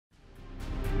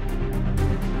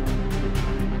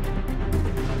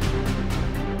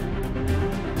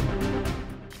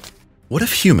What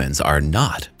if humans are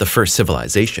not the first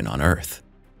civilization on Earth?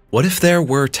 What if there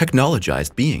were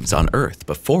technologized beings on Earth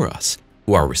before us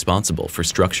who are responsible for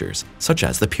structures such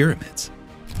as the pyramids?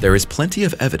 There is plenty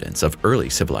of evidence of early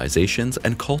civilizations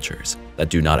and cultures that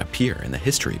do not appear in the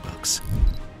history books.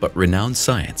 But renowned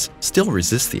science still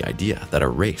resists the idea that a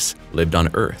race lived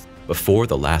on Earth before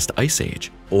the last ice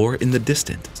age or in the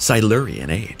distant Silurian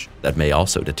age that may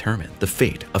also determine the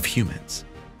fate of humans.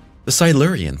 The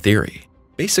Silurian theory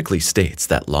basically states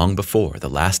that long before the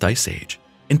last ice age,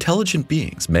 intelligent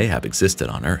beings may have existed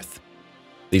on Earth.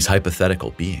 These hypothetical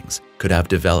beings could have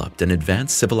developed an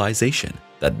advanced civilization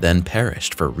that then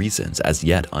perished for reasons as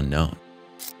yet unknown.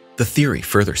 The theory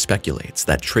further speculates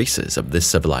that traces of this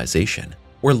civilization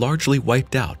were largely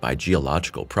wiped out by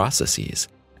geological processes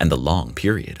and the long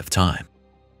period of time.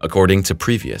 According to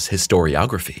previous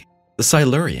historiography, the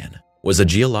Silurian was a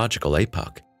geological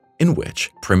epoch in which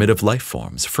primitive life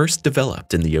forms first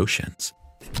developed in the oceans.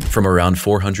 From around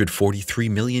 443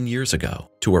 million years ago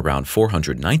to around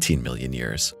 419 million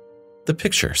years, the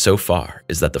picture so far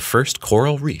is that the first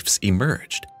coral reefs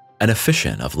emerged, and a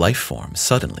fission of life forms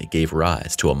suddenly gave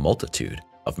rise to a multitude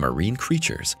of marine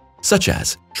creatures such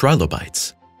as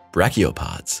trilobites,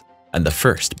 brachiopods, and the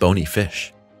first bony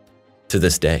fish. To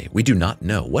this day, we do not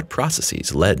know what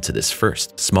processes led to this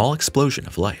first small explosion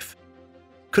of life.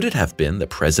 Could it have been the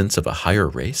presence of a higher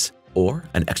race or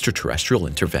an extraterrestrial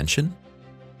intervention?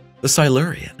 The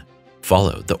Silurian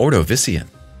followed the Ordovician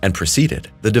and preceded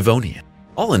the Devonian.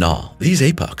 All in all, these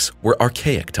epochs were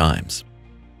archaic times.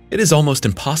 It is almost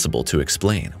impossible to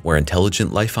explain where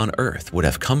intelligent life on Earth would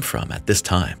have come from at this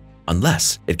time,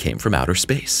 unless it came from outer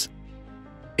space.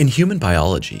 In human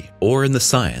biology, or in the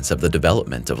science of the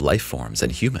development of life forms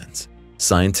and humans,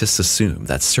 scientists assume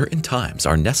that certain times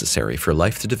are necessary for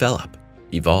life to develop,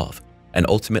 evolve, and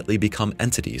ultimately become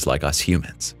entities like us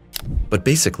humans. But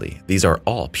basically, these are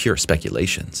all pure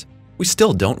speculations. We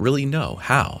still don't really know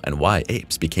how and why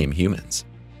apes became humans.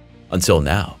 Until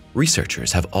now,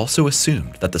 researchers have also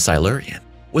assumed that the Silurian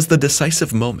was the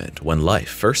decisive moment when life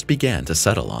first began to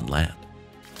settle on land.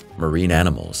 Marine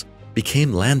animals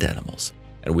became land animals,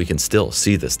 and we can still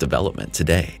see this development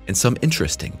today in some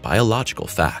interesting biological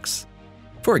facts.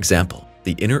 For example,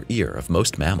 the inner ear of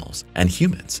most mammals and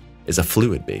humans is a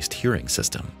fluid-based hearing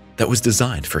system that was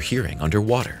designed for hearing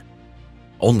underwater.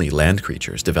 Only land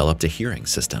creatures developed a hearing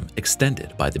system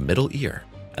extended by the middle ear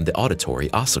and the auditory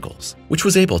ossicles, which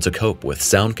was able to cope with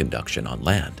sound conduction on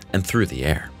land and through the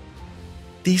air.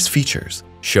 These features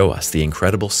show us the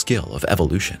incredible skill of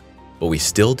evolution, but we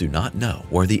still do not know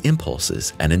where the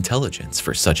impulses and intelligence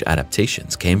for such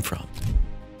adaptations came from.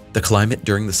 The climate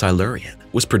during the Silurian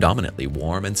was predominantly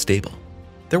warm and stable.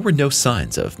 There were no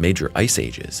signs of major ice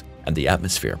ages, and the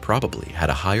atmosphere probably had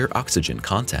a higher oxygen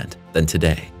content than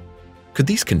today. Could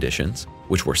these conditions,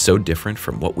 which were so different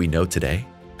from what we know today,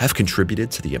 have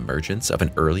contributed to the emergence of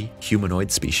an early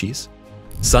humanoid species?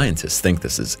 Scientists think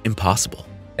this is impossible,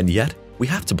 and yet we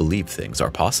have to believe things are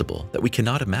possible that we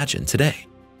cannot imagine today.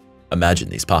 Imagine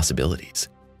these possibilities.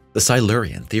 The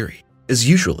Silurian theory is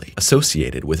usually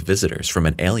associated with visitors from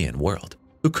an alien world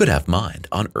who could have mined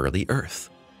on early Earth.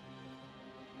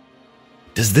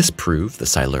 Does this prove the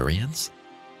Silurians?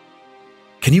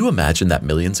 Can you imagine that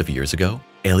millions of years ago,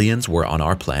 aliens were on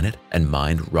our planet and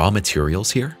mined raw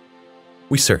materials here?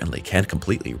 We certainly can't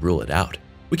completely rule it out.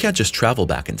 We can't just travel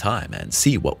back in time and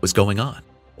see what was going on.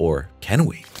 Or can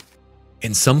we?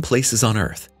 In some places on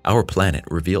Earth, our planet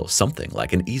reveals something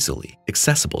like an easily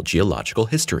accessible geological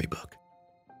history book.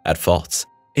 At faults,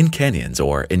 in canyons,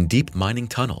 or in deep mining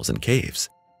tunnels and caves,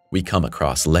 we come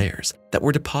across layers that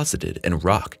were deposited in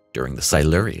rock during the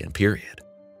Silurian period.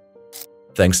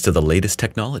 Thanks to the latest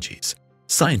technologies,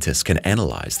 scientists can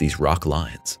analyze these rock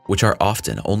lines, which are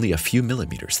often only a few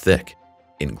millimeters thick,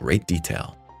 in great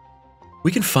detail.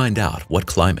 We can find out what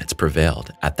climates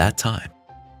prevailed at that time,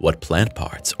 what plant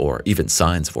parts or even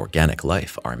signs of organic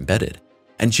life are embedded,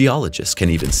 and geologists can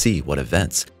even see what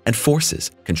events and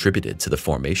forces contributed to the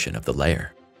formation of the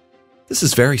layer. This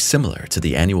is very similar to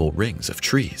the annual rings of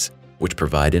trees, which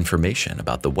provide information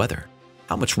about the weather,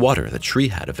 how much water the tree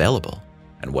had available,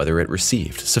 and whether it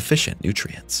received sufficient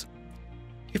nutrients.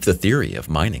 If the theory of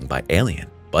mining by alien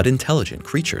but intelligent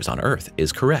creatures on Earth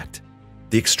is correct,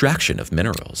 the extraction of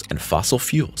minerals and fossil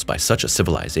fuels by such a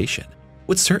civilization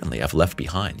would certainly have left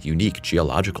behind unique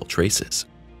geological traces.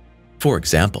 For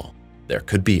example, there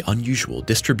could be unusual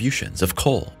distributions of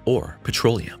coal or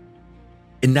petroleum.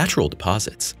 In natural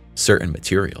deposits, certain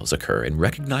materials occur in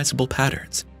recognizable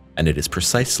patterns, and it is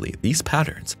precisely these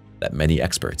patterns that many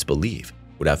experts believe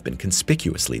would have been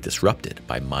conspicuously disrupted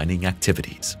by mining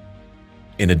activities.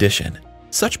 In addition,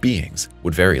 Such beings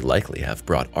would very likely have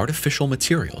brought artificial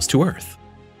materials to Earth.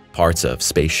 Parts of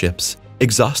spaceships,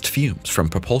 exhaust fumes from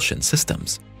propulsion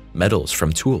systems, metals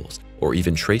from tools, or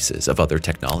even traces of other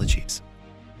technologies.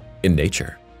 In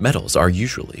nature, metals are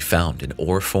usually found in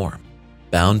ore form,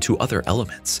 bound to other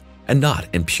elements, and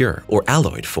not in pure or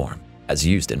alloyed form as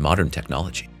used in modern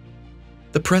technology.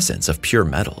 The presence of pure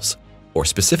metals, or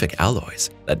specific alloys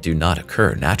that do not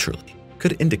occur naturally,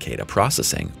 could indicate a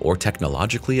processing or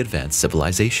technologically advanced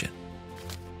civilization.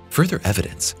 Further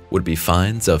evidence would be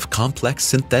finds of complex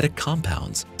synthetic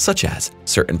compounds such as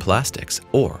certain plastics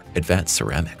or advanced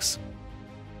ceramics.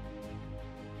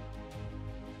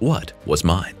 What was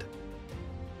mined?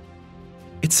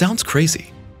 It sounds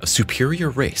crazy, a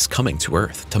superior race coming to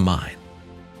Earth to mine.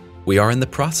 We are in the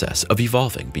process of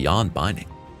evolving beyond mining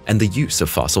and the use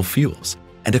of fossil fuels,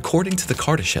 and according to the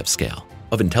Kardashev scale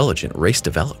of intelligent race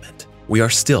development, we are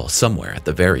still somewhere at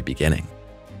the very beginning.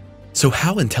 So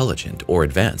how intelligent or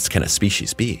advanced can a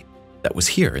species be that was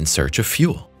here in search of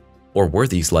fuel? Or were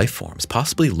these life forms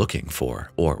possibly looking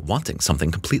for or wanting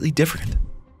something completely different?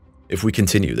 If we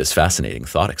continue this fascinating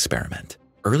thought experiment,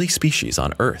 early species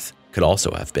on Earth could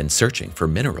also have been searching for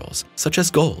minerals such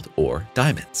as gold or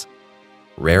diamonds.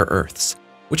 Rare earths,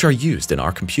 which are used in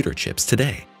our computer chips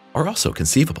today, are also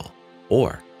conceivable,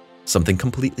 or something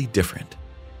completely different.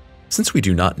 Since we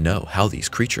do not know how these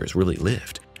creatures really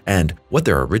lived and what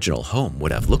their original home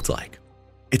would have looked like,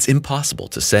 it's impossible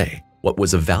to say what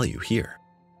was of value here.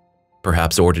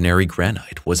 Perhaps ordinary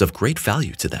granite was of great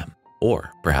value to them,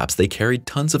 or perhaps they carried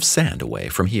tons of sand away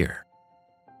from here.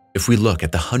 If we look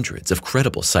at the hundreds of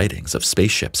credible sightings of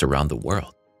spaceships around the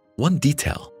world, one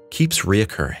detail keeps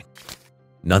reoccurring.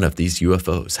 None of these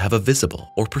UFOs have a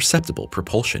visible or perceptible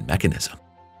propulsion mechanism.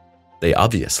 They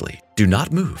obviously do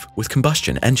not move with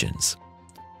combustion engines.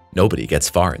 Nobody gets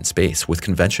far in space with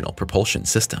conventional propulsion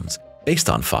systems based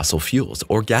on fossil fuels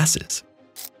or gases.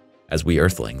 As we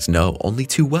Earthlings know only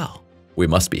too well, we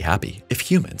must be happy if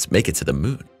humans make it to the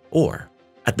moon, or,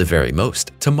 at the very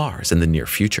most, to Mars in the near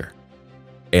future.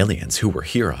 Aliens who were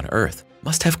here on Earth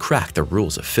must have cracked the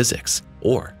rules of physics,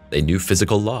 or they knew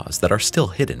physical laws that are still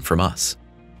hidden from us.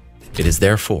 It is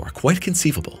therefore quite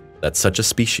conceivable that such a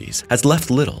species has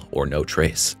left little or no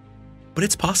trace, but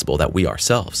it's possible that we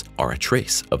ourselves are a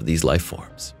trace of these life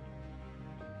forms.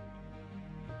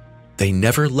 They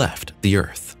never left the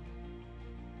Earth.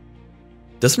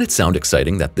 Doesn't it sound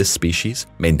exciting that this species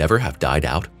may never have died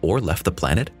out or left the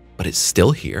planet, but is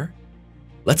still here?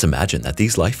 Let's imagine that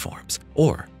these life forms,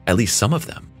 or at least some of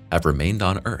them, have remained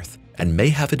on Earth and may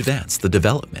have advanced the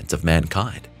development of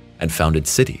mankind and founded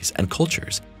cities and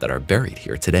cultures that are buried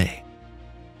here today.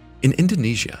 In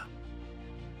Indonesia,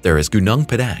 there is Gunung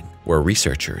Padang, where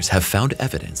researchers have found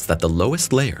evidence that the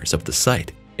lowest layers of the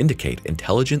site indicate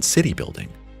intelligent city building,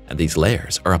 and these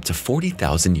layers are up to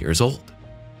 40,000 years old.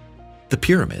 The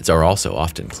pyramids are also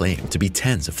often claimed to be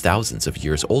tens of thousands of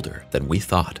years older than we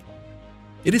thought.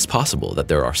 It is possible that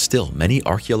there are still many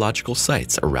archaeological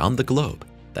sites around the globe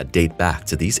that date back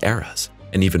to these eras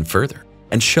and even further,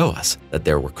 and show us that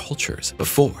there were cultures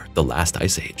before the last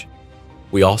ice age.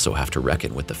 We also have to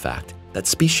reckon with the fact that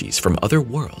species from other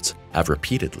worlds have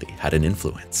repeatedly had an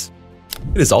influence.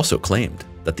 It is also claimed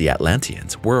that the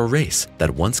Atlanteans were a race that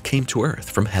once came to Earth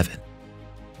from heaven.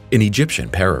 In Egyptian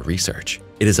para-research,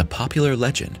 it is a popular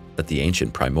legend that the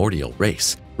ancient primordial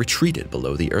race retreated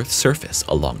below the Earth's surface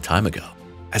a long time ago,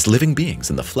 as living beings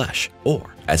in the flesh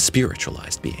or as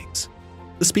spiritualized beings.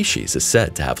 The species is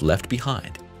said to have left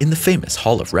behind, in the famous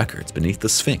Hall of Records beneath the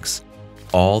Sphinx,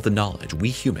 all the knowledge we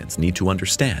humans need to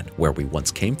understand where we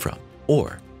once came from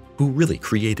or who really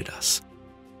created us.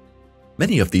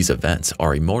 Many of these events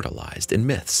are immortalized in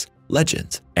myths,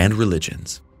 legends, and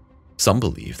religions. Some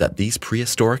believe that these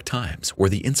prehistoric times were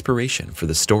the inspiration for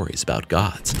the stories about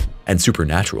gods and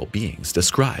supernatural beings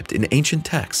described in ancient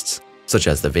texts, such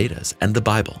as the Vedas and the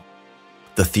Bible.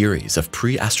 The theories of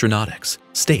pre-astronautics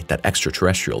state that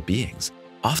extraterrestrial beings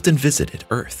often visited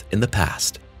Earth in the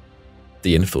past.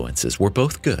 The influences were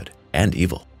both good and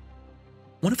evil.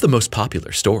 One of the most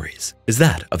popular stories is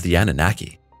that of the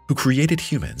Anunnaki, who created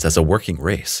humans as a working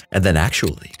race and then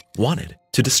actually wanted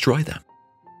to destroy them.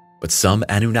 But some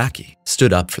Anunnaki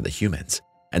stood up for the humans,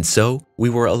 and so we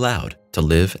were allowed to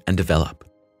live and develop.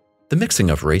 The mixing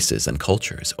of races and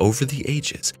cultures over the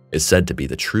ages is said to be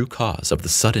the true cause of the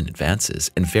sudden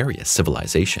advances in various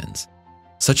civilizations,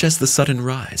 such as the sudden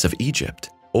rise of Egypt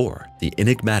or the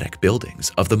enigmatic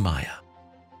buildings of the Maya.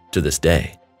 To this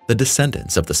day, the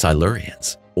descendants of the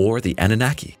Silurians or the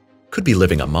Anunnaki could be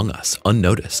living among us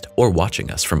unnoticed or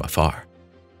watching us from afar.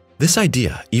 This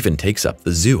idea even takes up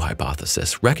the zoo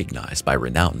hypothesis recognized by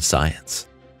renowned science.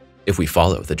 If we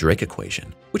follow the Drake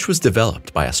equation, which was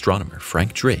developed by astronomer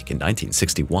Frank Drake in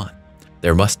 1961,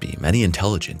 there must be many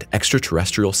intelligent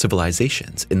extraterrestrial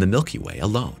civilizations in the Milky Way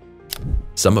alone.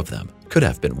 Some of them could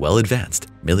have been well advanced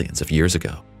millions of years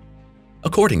ago.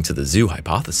 According to the zoo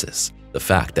hypothesis, the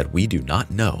fact that we do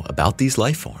not know about these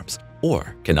life forms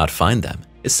or cannot find them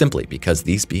is simply because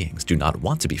these beings do not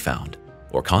want to be found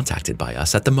or contacted by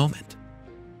us at the moment.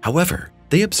 However,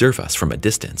 they observe us from a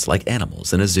distance like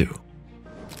animals in a zoo.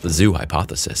 The zoo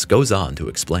hypothesis goes on to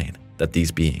explain that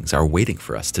these beings are waiting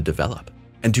for us to develop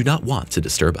and do not want to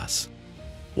disturb us.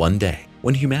 One day,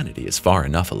 when humanity is far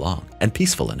enough along and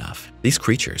peaceful enough, these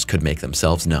creatures could make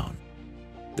themselves known.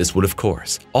 This would, of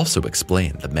course, also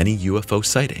explain the many UFO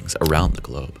sightings around the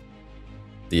globe.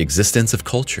 The existence of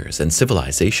cultures and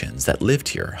civilizations that lived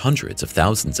here hundreds of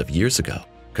thousands of years ago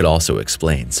could also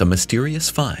explain some mysterious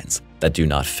finds that do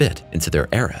not fit into their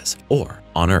eras or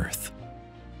on Earth.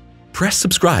 Press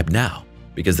subscribe now,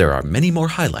 because there are many more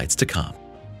highlights to come.